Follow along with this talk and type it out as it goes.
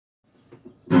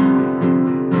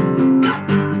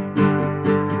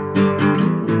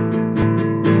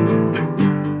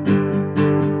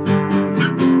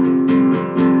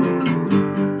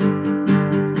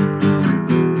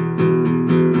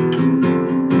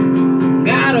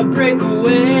break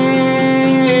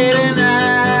away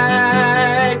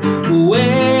tonight,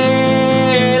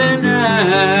 away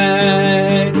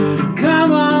tonight.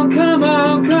 Come on, come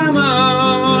on, come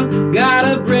on,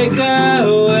 gotta break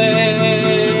away.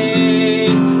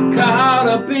 Caught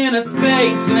up in a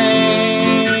space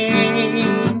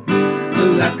lane,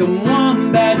 like I'm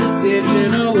one bad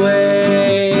decision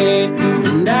away,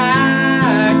 and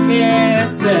I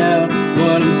can't tell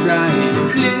what I'm trying to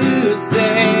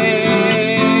say.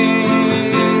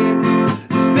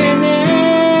 Spinning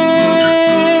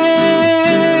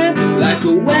like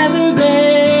a weather vane,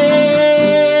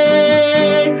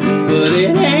 but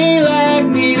it ain't like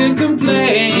me to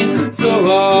complain. So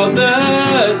all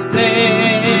the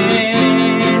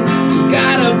same,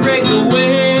 gotta break away.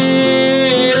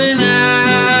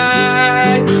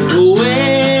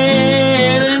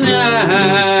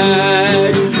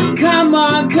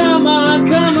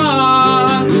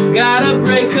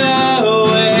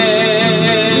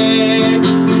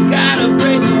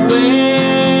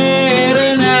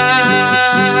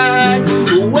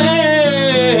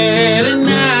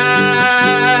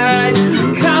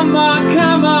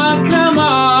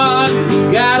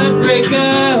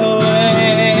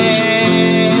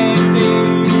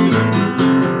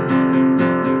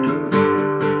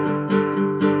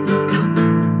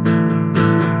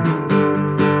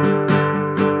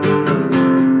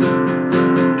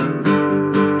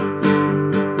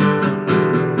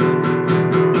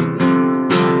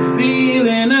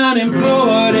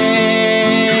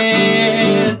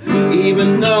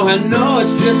 Even though I know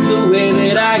it's just the way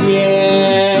that I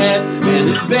get, and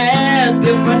it's best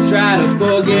if I try to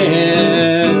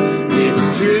forget.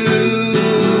 It's true,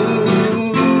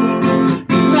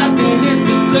 'cause nothing is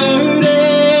for certain.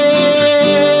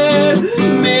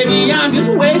 Maybe I'm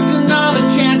just wasting all the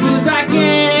chances I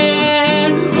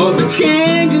can, or the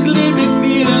changes leave me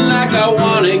feeling like I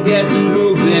wanna get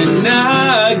moving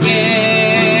again.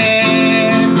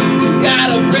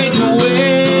 Gotta break away.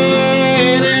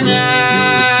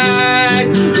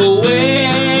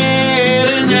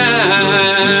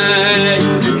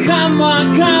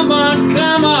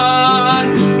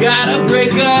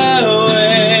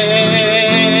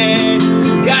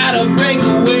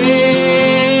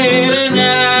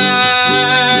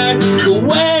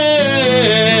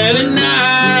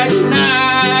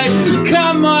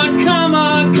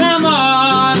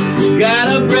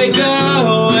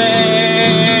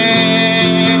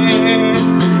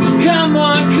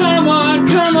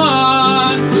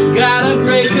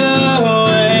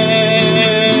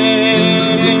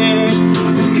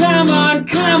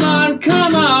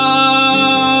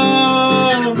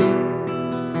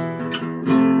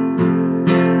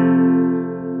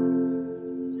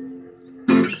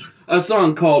 A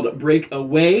song called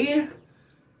Breakaway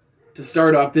to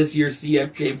start off this year's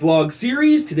CFJ vlog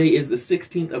series. Today is the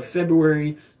 16th of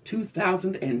February,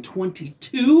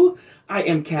 2022. I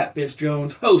am Catfish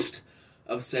Jones, host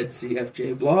of said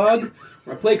CFJ vlog,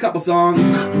 where I play a couple songs,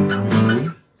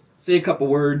 say a couple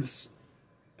words,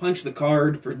 punch the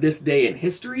card for this day in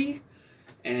history,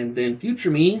 and then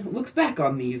future me looks back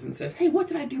on these and says, hey, what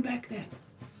did I do back then?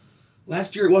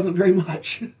 Last year it wasn't very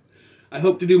much. I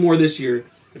hope to do more this year.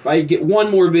 If I get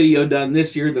one more video done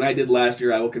this year than I did last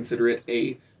year, I will consider it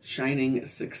a shining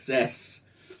success.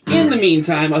 In the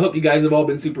meantime, I hope you guys have all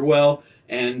been super well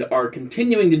and are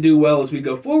continuing to do well as we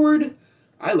go forward.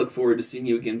 I look forward to seeing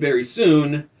you again very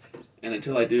soon. And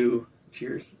until I do,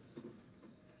 cheers.